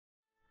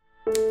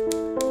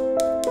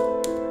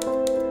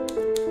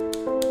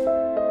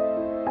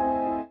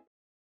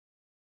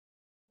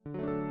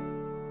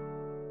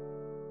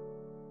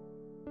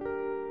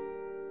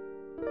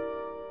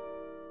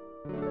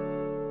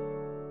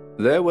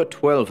There were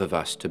 12 of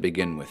us to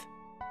begin with,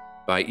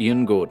 by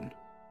Ian Gordon.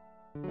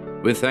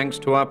 With thanks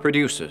to our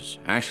producers,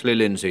 Ashley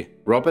Lindsay,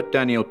 Robert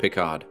Daniel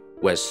Picard,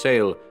 Wes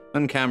Sale,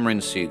 and Cameron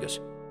Seegers.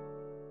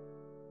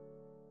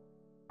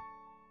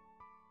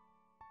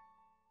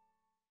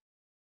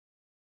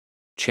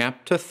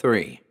 Chapter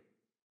 3,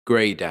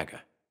 Grey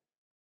Dagger,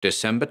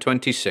 December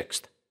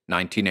 26th,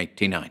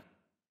 1989.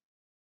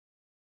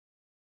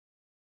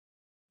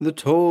 The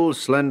tall,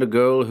 slender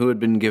girl who had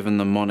been given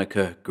the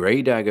moniker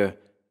Grey Dagger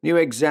knew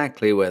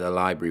exactly where the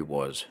library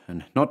was,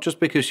 and not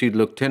just because she'd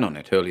looked in on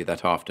it early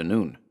that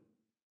afternoon.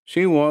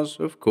 She was,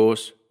 of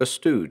course, a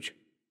stooge.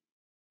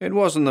 It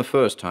wasn't the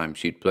first time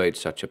she'd played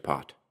such a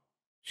part.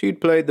 She'd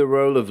played the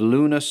role of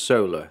Luna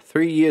Solar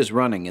 3 years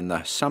running in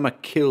the Summer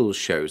Kills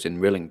shows in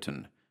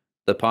Rillington,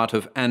 the part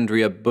of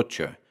Andrea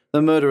Butcher,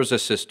 the murderer's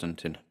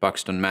assistant in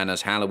Buxton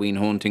Manor's Halloween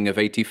haunting of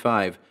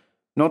 '85,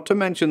 not to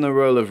mention the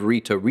role of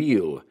Rita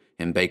Reel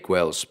in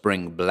Bakewell's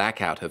Spring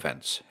Blackout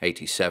events,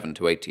 '87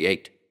 to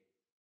 '88.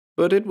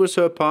 But it was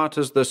her part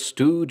as the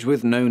stooge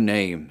with no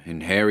name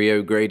in Harry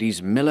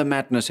O'Grady's Miller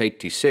Madness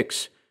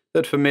 '86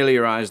 that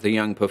familiarized the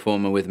young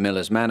performer with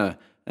Miller's Manor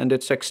and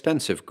its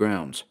extensive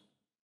grounds.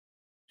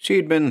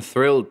 She'd been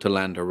thrilled to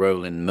land a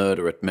role in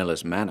Murder at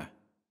Miller's Manor.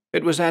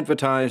 It was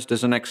advertised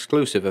as an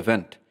exclusive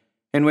event,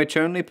 in which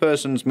only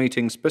persons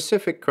meeting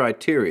specific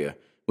criteria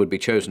would be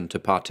chosen to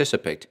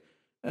participate,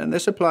 and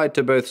this applied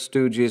to both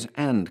stooges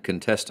and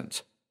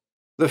contestants.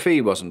 The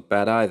fee wasn't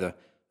bad either,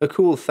 a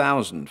cool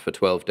 $1,000 for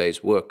 12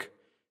 days' work.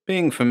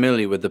 Being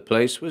familiar with the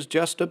place was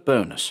just a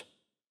bonus.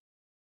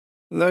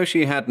 Though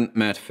she hadn't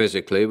met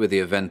physically with the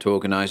event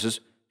organizers,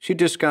 she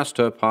discussed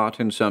her part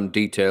in some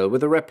detail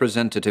with a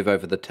representative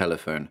over the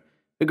telephone,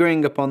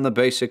 agreeing upon the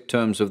basic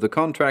terms of the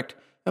contract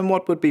and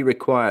what would be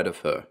required of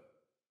her.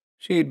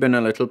 She'd been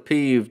a little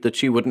peeved that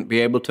she wouldn't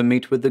be able to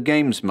meet with the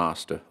games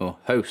master or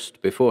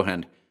host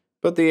beforehand,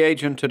 but the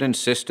agent had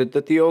insisted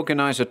that the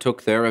organizer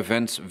took their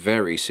events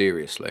very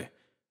seriously,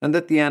 and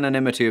that the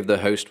anonymity of the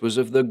host was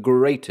of the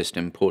greatest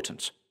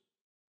importance.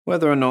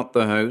 Whether or not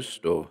the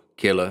host, or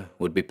killer,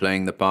 would be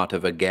playing the part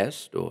of a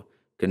guest, or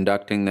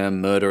conducting their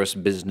murderous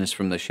business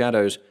from the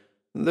shadows,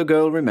 the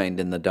girl remained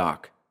in the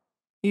dark.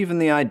 Even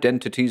the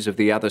identities of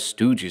the other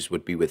stooges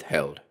would be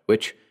withheld,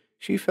 which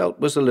she felt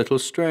was a little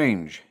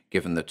strange,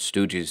 given that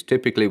stooges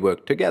typically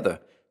worked together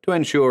to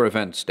ensure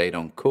events stayed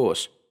on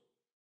course.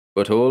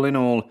 But all in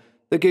all,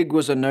 the gig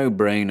was a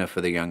no-brainer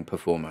for the young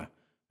performer,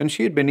 and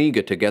she had been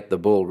eager to get the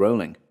ball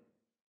rolling.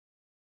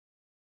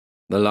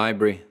 The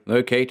library,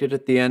 located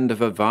at the end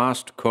of a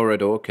vast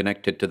corridor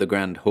connected to the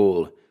Grand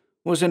Hall,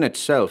 was in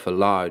itself a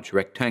large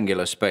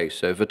rectangular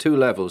space over 2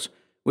 levels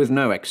with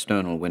no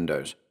external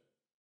windows.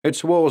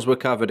 Its walls were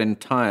covered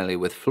entirely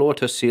with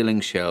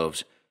floor-to-ceiling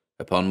shelves,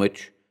 upon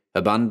which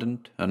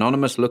abundant,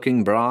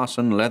 anonymous-looking brass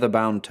and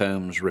leather-bound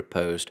tomes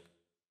reposed.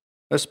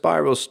 A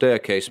spiral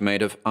staircase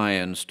made of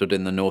iron stood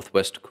in the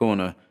northwest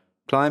corner,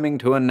 climbing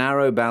to a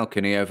narrow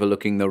balcony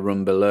overlooking the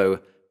room below,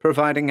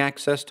 providing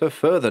access to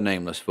further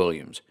nameless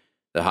volumes,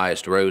 the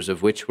highest rows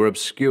of which were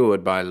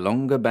obscured by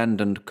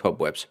long-abandoned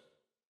cobwebs.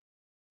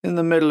 In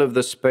the middle of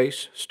the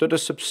space stood a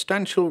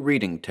substantial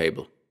reading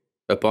table.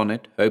 Upon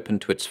it, open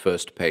to its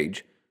first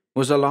page,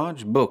 was a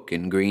large book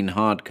in green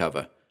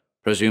hardcover,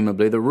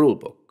 presumably the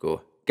rulebook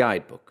or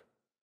guidebook.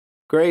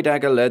 Grey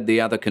Dagger led the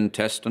other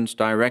contestants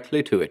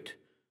directly to it,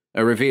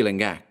 a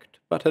revealing act,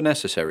 but a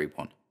necessary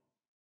one.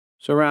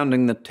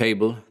 Surrounding the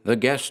table, the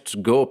guests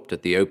gawped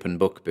at the open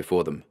book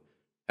before them,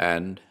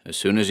 and, as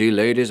soon as he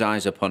laid his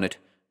eyes upon it,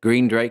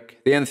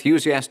 Greendrake, the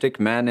enthusiastic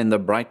man in the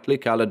brightly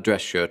coloured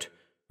dress shirt,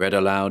 read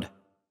aloud,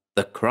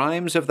 "The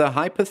Crimes of the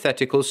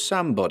Hypothetical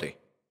Somebody."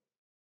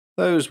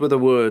 Those were the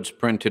words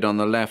printed on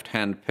the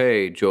left-hand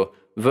page, or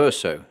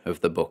verso,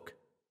 of the book.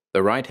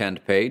 The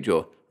right-hand page,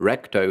 or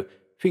recto,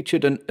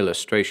 featured an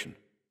illustration.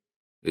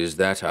 "Is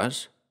that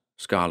us?"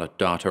 Scarlet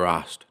Darter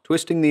asked,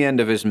 twisting the end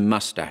of his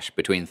mustache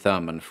between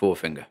thumb and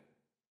forefinger.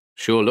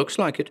 "Sure looks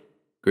like it,"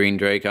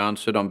 Greendrake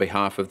answered on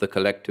behalf of the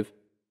collective.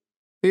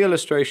 The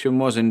illustration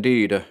was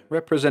indeed a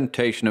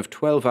representation of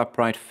 12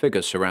 upright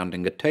figures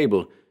surrounding a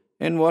table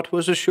in what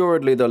was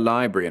assuredly the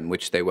library in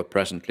which they were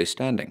presently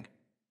standing.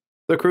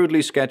 The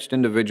crudely sketched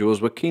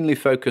individuals were keenly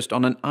focused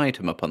on an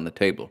item upon the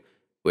table,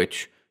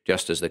 which,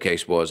 just as the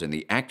case was in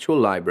the actual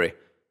library,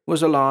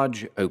 was a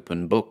large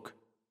open book.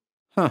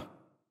 "Huh,"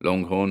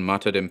 Longhorn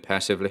muttered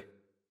impassively.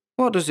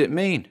 "What does it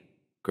mean?"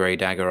 Grey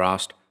Dagger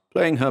asked,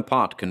 playing her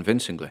part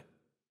convincingly.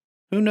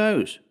 "Who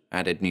knows?"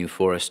 added New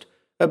Forest,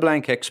 a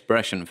blank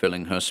expression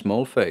filling her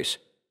small face.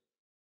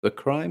 "The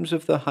Crimes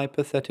of the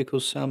Hypothetical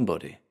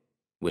Somebody,"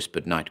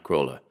 whispered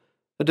Nightcrawler,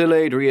 a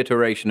delayed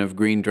reiteration of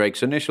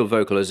Greendrake's initial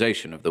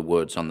vocalization of the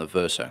words on the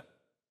verso.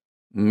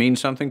 "Mean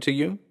something to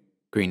you?"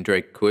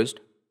 Greendrake quizzed.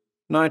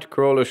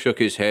 Nightcrawler shook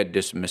his head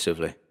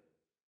dismissively.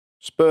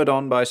 Spurred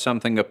on by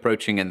something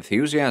approaching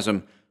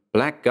enthusiasm,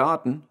 Black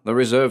Garden, the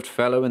reserved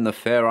fellow in the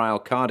Fair Isle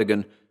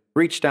cardigan,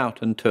 reached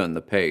out and turned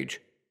the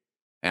page.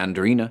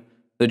 Andrena,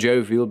 the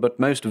jovial but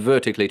most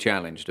vertically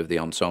challenged of the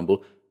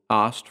ensemble,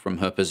 asked from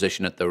her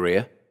position at the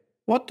rear,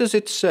 "What does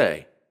it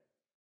say?"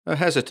 A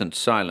hesitant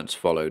silence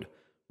followed,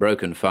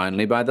 broken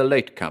finally by the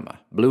latecomer,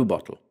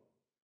 Bluebottle.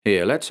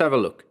 "Here, let's have a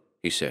look,"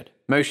 he said,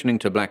 motioning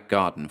to Black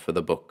Garden for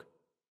the book.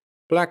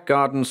 Black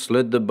Garden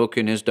slid the book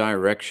in his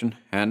direction,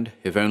 and,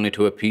 if only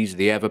to appease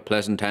the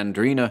ever-pleasant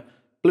Andrena,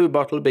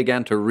 Bluebottle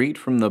began to read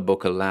from the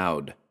book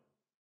aloud.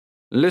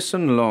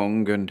 "Listen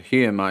long and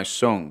hear my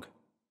song.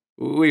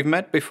 We've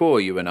met before,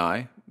 you and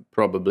I,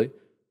 probably,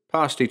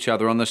 passed each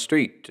other on the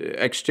street,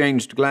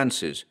 exchanged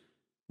glances.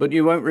 But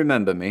you won't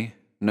remember me.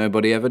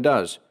 Nobody ever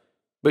does.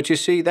 But you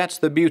see, that's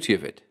the beauty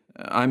of it.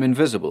 I'm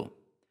invisible.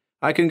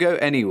 I can go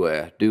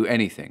anywhere, do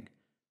anything,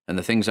 and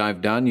the things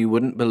I've done you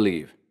wouldn't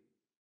believe.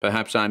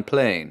 Perhaps I'm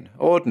plain,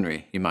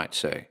 ordinary, you might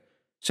say,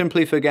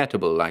 simply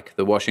forgettable, like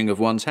the washing of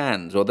one's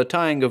hands or the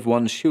tying of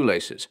one's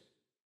shoelaces.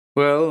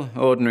 Well,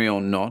 ordinary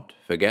or not,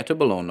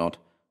 forgettable or not,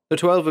 the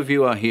 12 of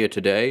you are here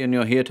today, and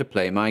you're here to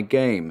play my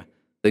game,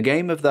 the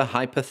game of the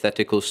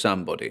hypothetical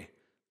somebody,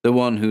 the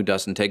one who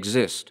doesn't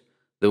exist,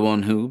 the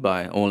one who,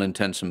 by all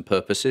intents and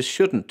purposes,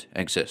 shouldn't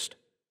exist."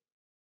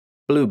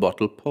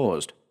 Bluebottle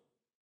paused.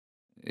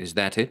 "Is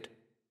that it?"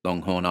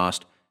 Longhorn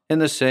asked, in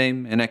the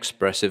same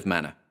inexpressive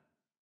manner.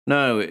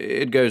 "No,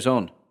 it goes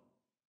on.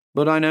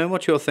 But I know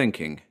what you're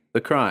thinking.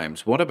 The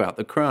crimes. What about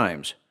the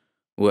crimes?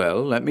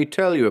 Well, let me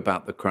tell you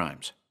about the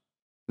crimes.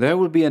 There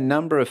will be a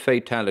number of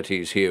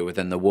fatalities here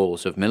within the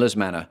walls of Miller's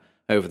Manor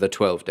over the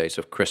 12 days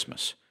of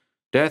Christmas.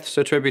 Deaths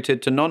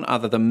attributed to none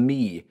other than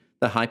me,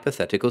 the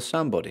hypothetical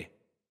somebody.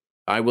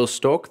 I will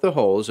stalk the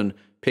halls and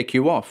pick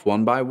you off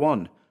one by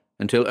one,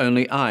 until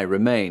only I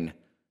remain,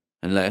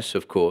 unless,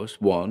 of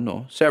course, one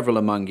or several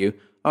among you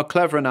are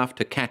clever enough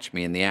to catch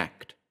me in the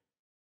act."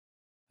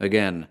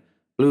 Again,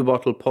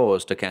 Bluebottle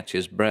paused to catch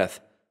his breath,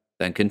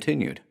 then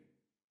continued.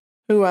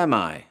 "Who am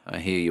I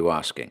hear you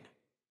asking?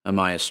 Am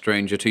I a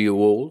stranger to you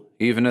all,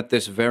 even at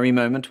this very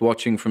moment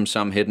watching from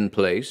some hidden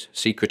place,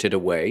 secreted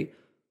away?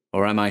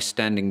 Or am I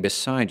standing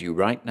beside you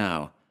right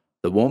now,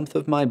 the warmth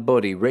of my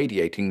body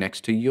radiating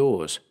next to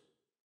yours?"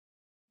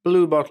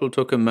 Bluebottle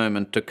took a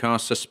moment to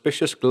cast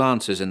suspicious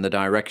glances in the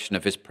direction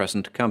of his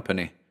present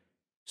company.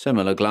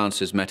 Similar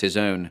glances met his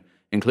own,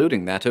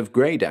 including that of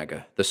Grey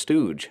Dagger, the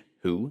stooge,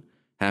 who,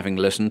 having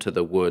listened to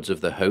the words of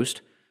the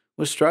host,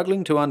 was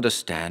struggling to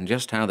understand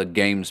just how the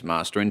games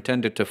master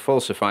intended to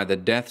falsify the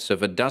deaths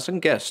of a dozen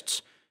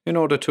guests in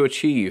order to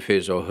achieve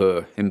his or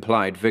her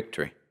implied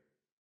victory.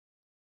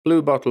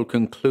 Bluebottle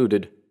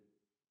concluded,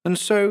 "And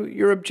so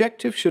your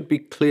objective should be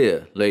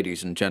clear,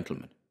 ladies and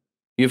gentlemen.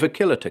 You've a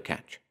killer to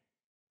catch.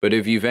 But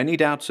if you've any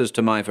doubts as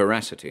to my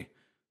veracity,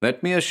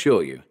 let me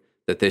assure you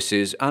that this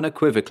is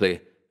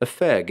unequivocally a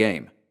fair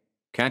game.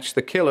 Catch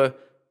the killer,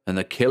 and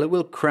the killer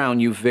will crown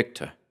you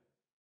victor."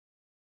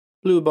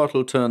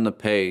 Bluebottle turned the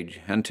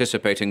page,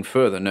 anticipating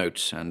further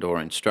notes and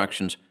or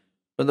instructions,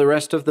 but the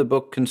rest of the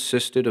book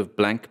consisted of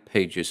blank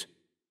pages.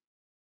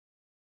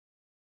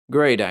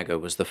 Grey Dagger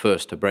was the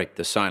first to break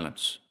the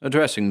silence,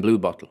 addressing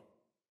Bluebottle.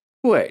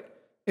 "Wait,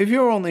 if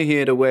you're only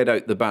here to wait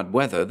out the bad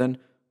weather, then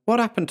what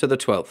happened to the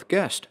 12th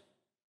guest?"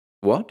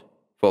 "What?"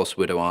 False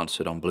Widow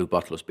answered on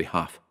Bluebottle's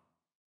behalf.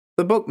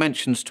 "The book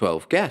mentions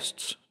 12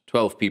 guests,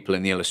 12 people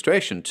in the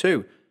illustration,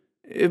 too.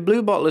 If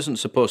Bluebottle isn't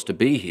supposed to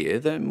be here,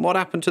 then what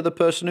happened to the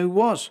person who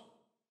was?"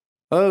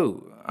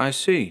 "Oh, I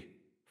see,"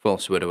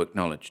 False Widow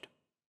acknowledged.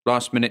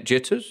 "Last-minute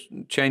jitters?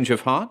 Change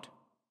of heart?"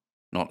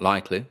 "Not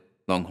likely,"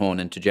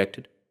 Longhorn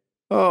interjected.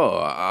 "Oh,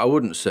 I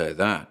wouldn't say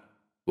that."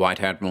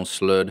 White Admiral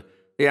slurred,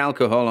 the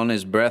alcohol on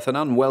his breath an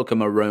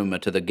unwelcome aroma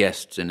to the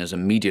guests in his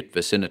immediate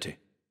vicinity.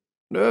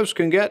 "Nerves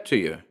can get to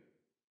you."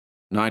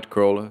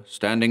 Nightcrawler,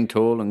 standing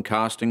tall and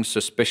casting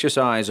suspicious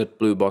eyes at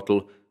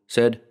Bluebottle,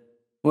 said,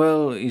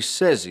 "Well, he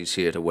says he's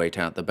here to wait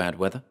out the bad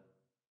weather."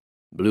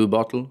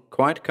 Bluebottle,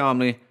 quite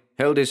calmly,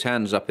 held his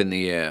hands up in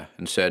the air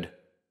and said,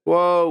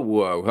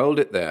 Whoa, hold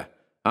it there.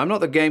 I'm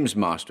not the games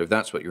master, if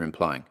that's what you're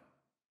implying."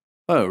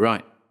 "Oh,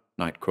 right,"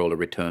 Nightcrawler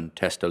returned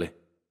testily.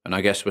 "And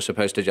I guess we're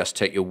supposed to just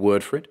take your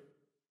word for it?"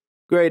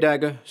 Grey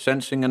Dagger,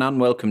 sensing an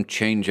unwelcome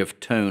change of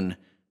tone,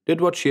 did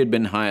what she had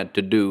been hired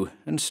to do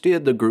and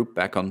steered the group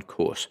back on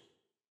course.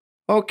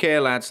 "Okay,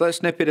 lads,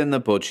 let's nip it in the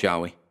bud,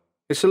 shall we?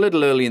 It's a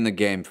little early in the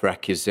game for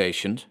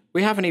accusations.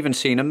 We haven't even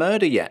seen a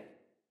murder yet."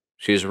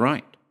 "She's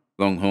right,"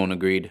 Longhorn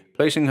agreed,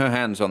 placing her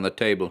hands on the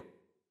table.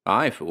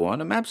 "I, for one,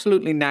 am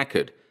absolutely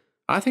knackered.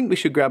 I think we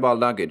should grab our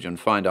luggage and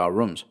find our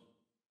rooms."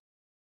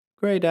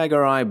 Grey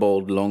Dagger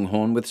eyeballed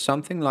Longhorn with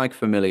something like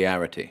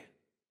familiarity.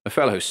 A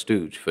fellow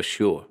stooge, for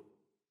sure.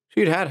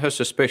 She'd had her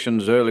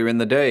suspicions earlier in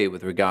the day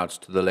with regards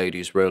to the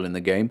lady's role in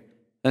the game,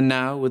 and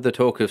now, with the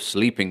talk of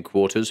sleeping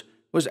quarters,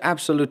 was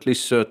absolutely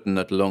certain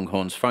that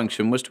Longhorn's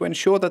function was to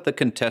ensure that the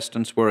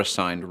contestants were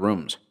assigned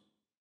rooms.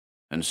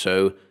 And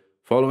so,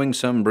 following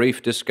some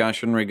brief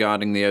discussion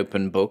regarding the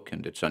open book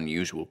and its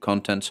unusual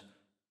contents,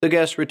 the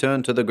guests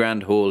returned to the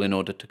Grand Hall in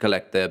order to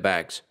collect their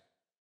bags.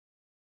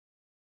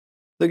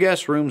 The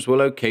guest rooms were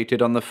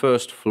located on the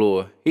first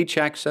floor, each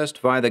accessed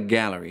via the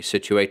gallery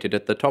situated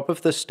at the top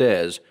of the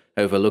stairs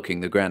overlooking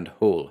the grand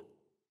hall.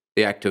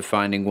 The act of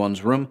finding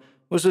one's room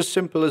was as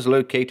simple as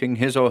locating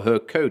his or her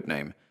code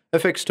name,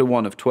 affixed to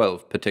one of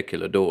 12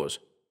 particular doors.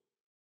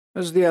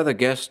 As the other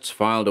guests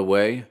filed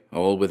away,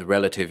 all with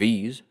relative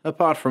ease,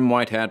 apart from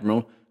White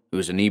Admiral,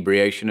 whose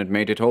inebriation had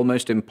made it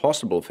almost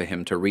impossible for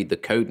him to read the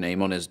code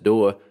name on his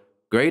door,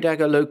 Grey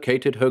Dagger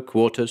located her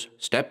quarters,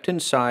 stepped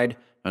inside,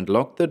 and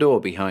locked the door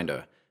behind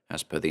her,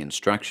 as per the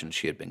instructions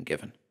she had been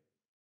given.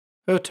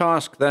 Her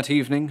task that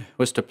evening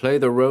was to play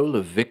the role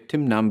of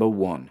victim number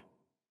 1.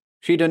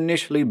 She'd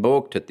initially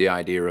balked at the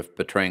idea of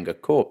portraying a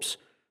corpse,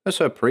 as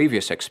her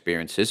previous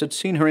experiences had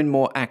seen her in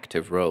more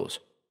active roles.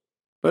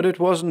 But it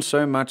wasn't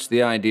so much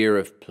the idea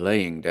of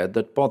playing dead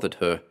that bothered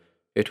her,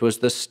 it was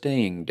the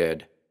staying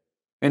dead.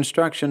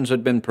 Instructions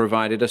had been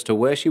provided as to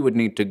where she would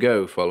need to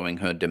go following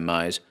her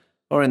demise,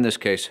 or in this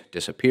case,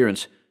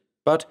 disappearance,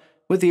 but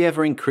with the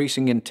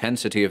ever-increasing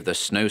intensity of the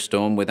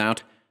snowstorm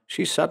without,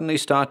 she suddenly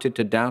started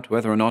to doubt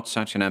whether or not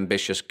such an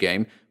ambitious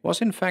game was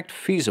in fact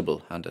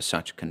feasible under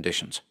such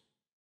conditions.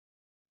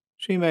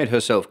 She made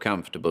herself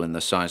comfortable in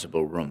the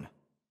sizable room.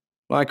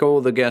 Like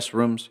all the guest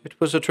rooms, it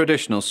was a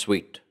traditional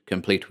suite,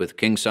 complete with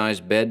king-size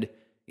bed,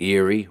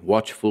 eerie,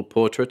 watchful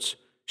portraits,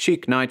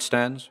 chic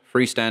nightstands,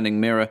 freestanding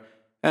mirror,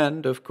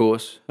 and, of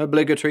course,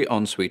 obligatory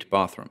ensuite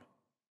bathroom.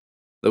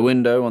 The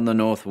window on the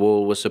north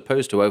wall was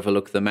supposed to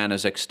overlook the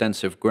manor's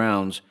extensive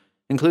grounds,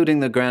 including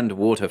the grand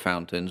water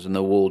fountains and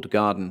the walled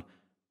garden,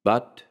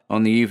 but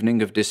on the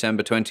evening of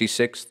December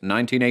 26,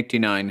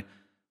 1989,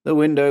 the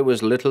window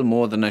was little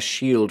more than a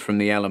shield from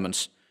the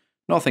elements.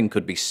 Nothing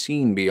could be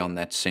seen beyond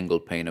that single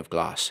pane of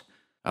glass,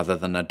 other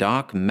than a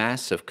dark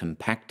mass of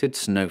compacted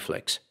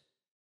snowflakes.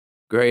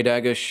 Grey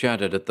Dagger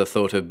shuddered at the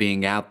thought of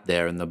being out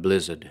there in the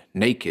blizzard,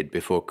 naked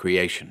before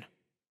creation.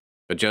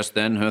 But just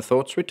then her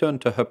thoughts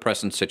returned to her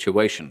present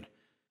situation,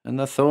 and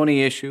the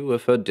thorny issue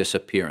of her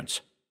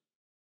disappearance.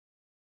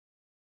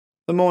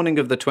 The morning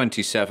of the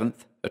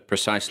 27th, at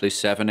precisely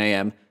 7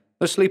 a.m.,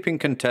 the sleeping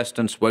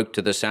contestants woke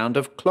to the sound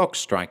of clocks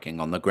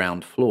striking on the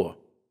ground floor.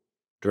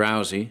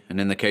 Drowsy,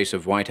 and in the case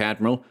of White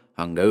Admiral,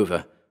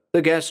 hungover,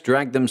 the guests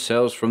dragged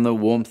themselves from the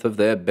warmth of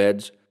their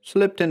beds,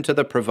 slipped into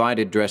the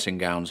provided dressing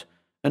gowns,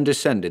 and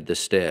descended the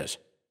stairs.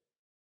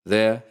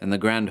 There, in the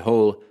grand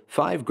hall,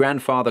 5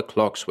 grandfather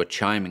clocks were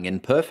chiming in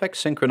perfect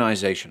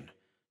synchronization,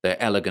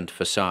 their elegant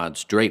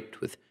facades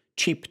draped with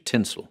cheap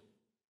tinsel.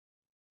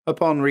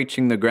 Upon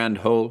reaching the grand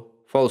hall,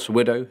 False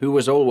Widow, who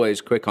was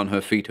always quick on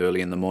her feet early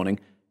in the morning,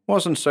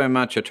 wasn't so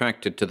much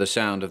attracted to the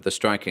sound of the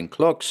striking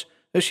clocks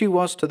as she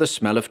was to the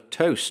smell of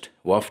toast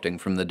wafting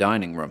from the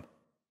dining room.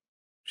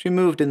 She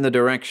moved in the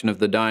direction of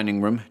the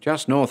dining room,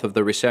 just north of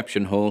the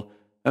reception hall,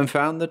 and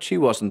found that she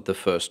wasn't the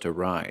first to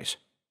rise.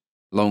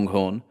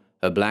 Longhorn,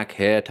 her black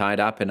hair tied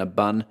up in a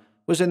bun,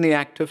 was in the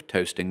act of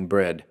toasting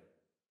bread.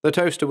 The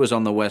toaster was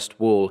on the west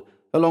wall,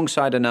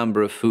 alongside a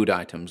number of food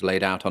items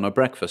laid out on a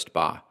breakfast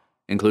bar,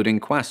 including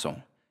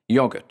croissant,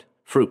 yogurt,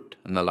 fruit,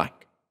 and the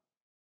like.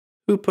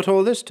 "Who put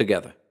all this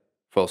together?"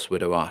 False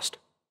Widow asked.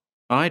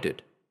 "I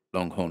did,"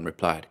 Longhorn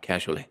replied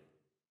casually.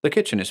 "The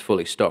kitchen is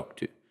fully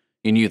stocked.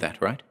 You knew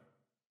that, right?"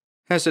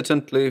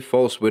 Hesitantly,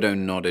 False Widow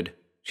nodded.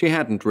 She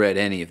hadn't read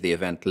any of the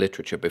event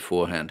literature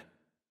beforehand.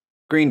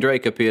 Green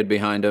Drake appeared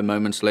behind her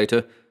moments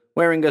later,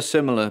 wearing a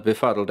similar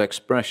befuddled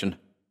expression.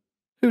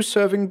 "Who's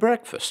serving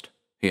breakfast?"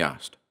 he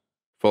asked.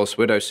 False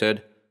Widow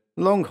said,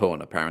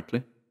 "Longhorn,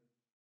 apparently."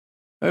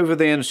 Over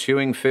the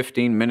ensuing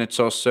 15 minutes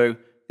or so,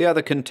 the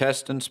other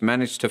contestants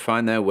managed to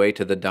find their way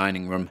to the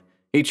dining room,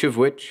 each of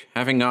which,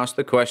 having asked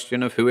the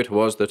question of who it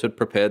was that had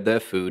prepared their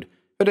food,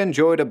 had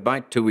enjoyed a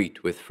bite to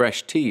eat with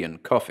fresh tea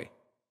and coffee.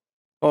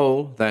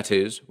 All, that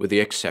is, with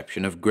the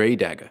exception of Grey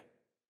Dagger.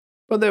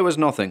 But there was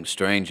nothing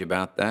strange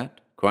about that,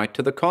 quite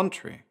to the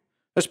contrary,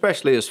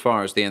 especially as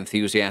far as the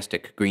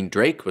enthusiastic Green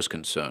Drake was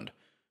concerned.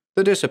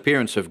 The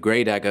disappearance of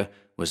Grey Dagger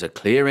was a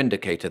clear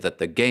indicator that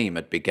the game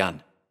had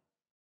begun.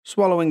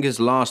 Swallowing his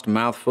last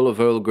mouthful of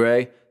Earl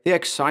Grey, the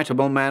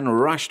excitable man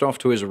rushed off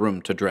to his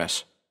room to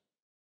dress.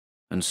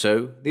 And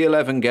so, the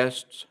 11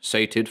 guests,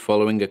 sated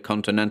following a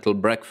continental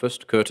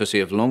breakfast courtesy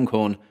of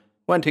Longhorn,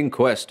 went in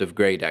quest of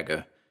Grey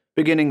Dagger,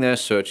 beginning their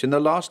search in the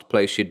last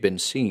place she'd been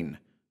seen,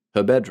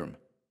 her bedroom.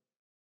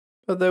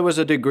 But there was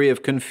a degree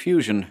of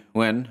confusion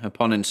when,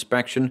 upon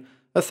inspection,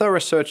 a thorough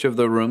search of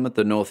the room at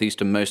the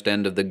northeasternmost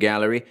end of the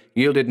gallery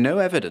yielded no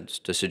evidence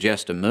to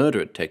suggest a murder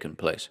had taken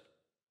place.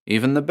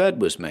 Even the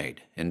bed was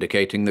made,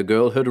 indicating the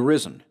girl had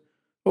risen,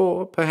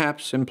 or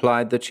perhaps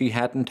implied that she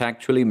hadn't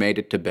actually made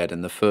it to bed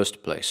in the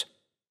first place.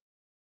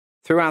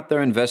 Throughout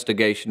their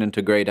investigation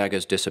into Grey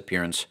Dagger's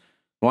disappearance,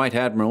 White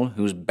Admiral,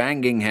 whose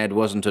banging head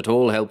wasn't at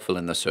all helpful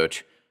in the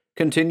search,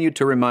 continued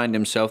to remind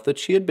himself that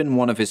she had been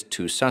one of his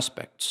 2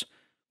 suspects,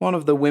 one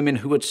of the women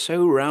who had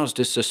so roused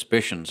his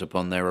suspicions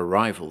upon their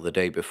arrival the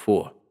day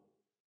before.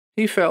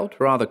 He felt,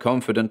 rather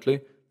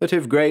confidently, that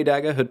if Grey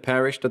Dagger had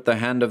perished at the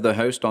hand of the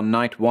host on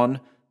night 1,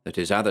 that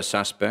his other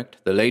suspect,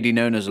 the lady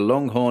known as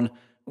Longhorn,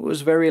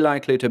 was very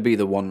likely to be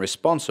the one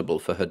responsible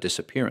for her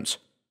disappearance.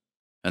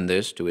 And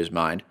this, to his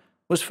mind,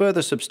 was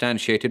further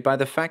substantiated by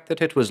the fact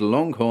that it was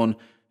Longhorn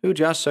who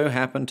just so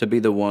happened to be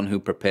the one who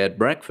prepared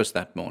breakfast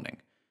that morning.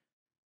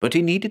 But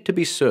he needed to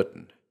be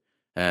certain,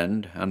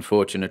 and,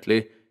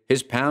 unfortunately,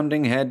 his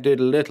pounding head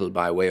did little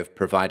by way of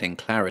providing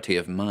clarity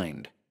of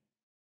mind.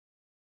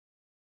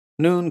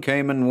 Noon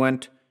came and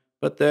went,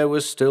 but there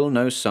was still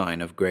no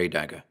sign of Grey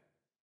Dagger.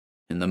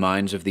 In the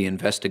minds of the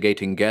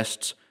investigating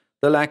guests,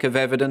 the lack of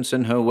evidence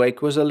in her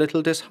wake was a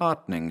little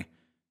disheartening.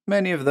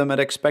 Many of them had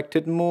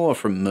expected more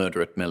from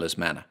murder at Miller's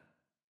Manor.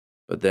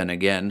 But then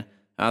again,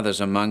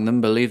 others among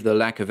them believed the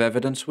lack of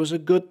evidence was a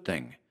good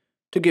thing.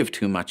 To give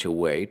too much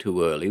away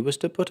too early was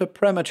to put a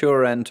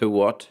premature end to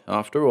what,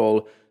 after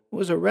all,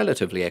 was a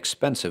relatively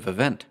expensive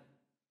event.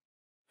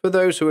 For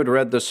those who had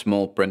read the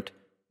small print,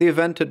 the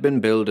event had been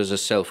billed as a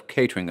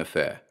self-catering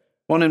affair,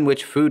 one in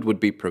which food would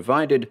be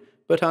provided,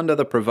 but under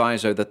the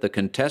proviso that the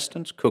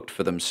contestants cooked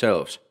for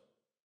themselves.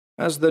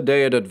 As the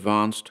day had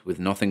advanced, with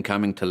nothing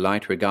coming to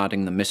light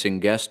regarding the missing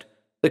guest,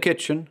 the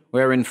kitchen,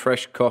 wherein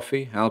fresh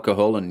coffee,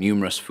 alcohol, and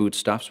numerous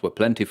foodstuffs were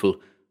plentiful,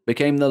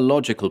 became the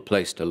logical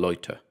place to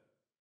loiter.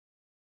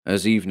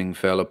 As evening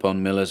fell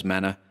upon Miller's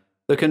Manor,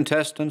 the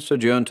contestants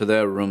adjourned to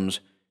their rooms,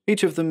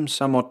 each of them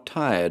somewhat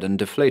tired and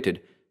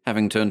deflated,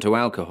 having turned to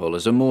alcohol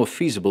as a more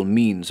feasible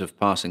means of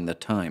passing the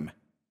time.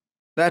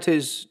 That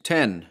is,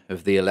 10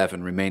 of the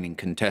 11 remaining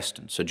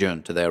contestants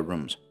adjourned to their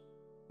rooms.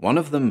 One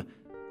of them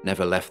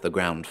never left the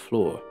ground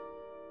floor.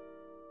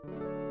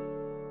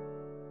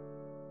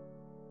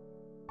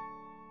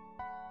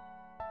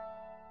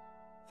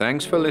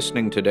 Thanks for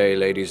listening today,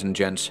 ladies and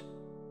gents.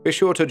 Be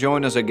sure to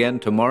join us again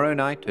tomorrow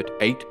night at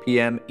 8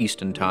 p.m.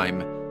 Eastern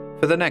Time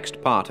for the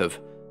next part of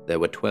There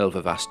Were 12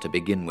 of Us to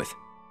Begin With.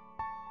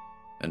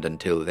 And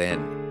until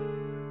then...